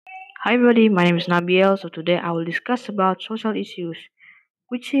Hi everybody, my name is Nabil. So today I will discuss about social issues,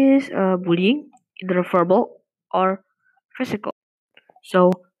 which is bullying, either verbal or physical.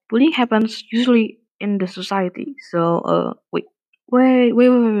 So bullying happens usually in the society. Wait.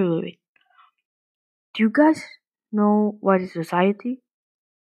 Do you guys know what is society?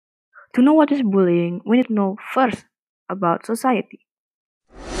 To know what is bullying, we need to know first about society.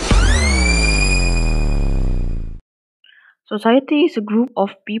 Society is a group of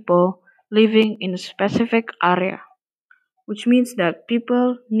people living in a specific area, which means that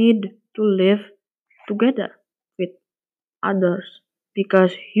people need to live together with others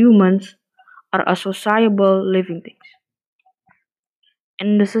because humans are a sociable living things.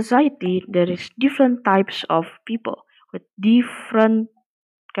 In the society, there is different types of people with different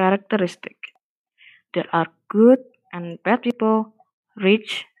characteristics. There are good and bad people,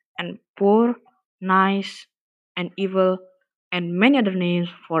 rich and poor, nice and evil, and many other names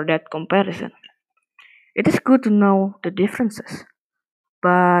for that comparison. It is good to know the differences,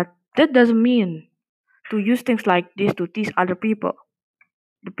 but that doesn't mean to use things like this to tease other people,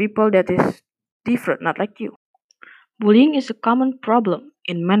 the people that is different, not like you. Bullying is a common problem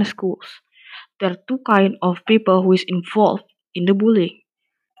in many schools. There are two kinds of people who is involved in the bullying.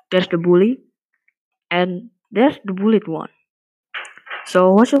 There's the bully and there's the bullied one.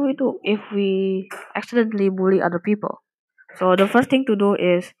 So what should we do if we accidentally bully other people? So the first thing to do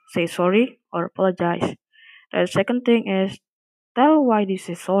is say sorry or apologize. The second thing is tell why they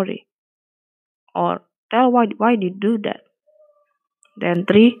say sorry or tell why they do that. Then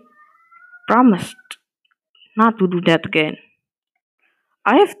three, promise not to do that again.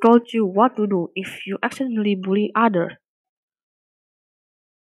 I have told you what to do if you accidentally bully other,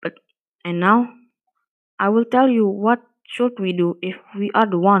 but and now I will tell you what should we do if we are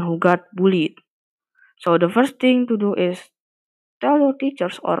the one who got bullied. So the first thing to do is tell your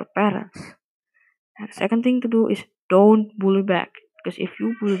teachers or parents. And the second thing to do is don't bully back because if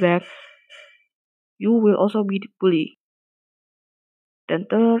you bully back, you will also be bullied. Then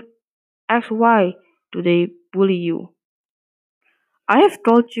third, ask why do they bully you. I have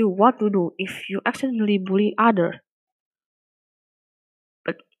told you what to do if you accidentally bully other,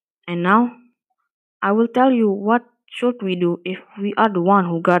 but and now I will tell you what should we do if we are the one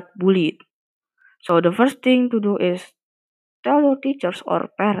who got bullied. So the first thing to do is tell your teachers or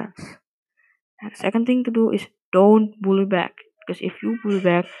parents. And the second thing to do is don't bully back because if you bully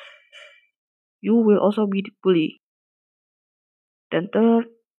back, you will also be bullied. Then third,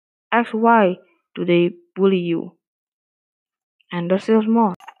 ask why do they bully you. And there's still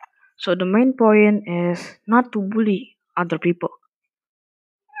more. So the main point is not to bully other people.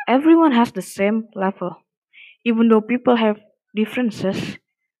 Everyone has the same level. Even though people have differences,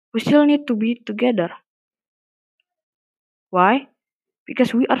 we still need to be together. Why?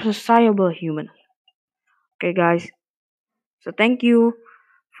 Because we are sociable human. Okay, guys. So thank you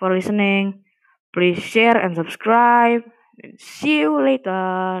for listening. Please share and subscribe. And see you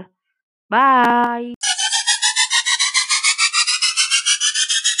later. Bye.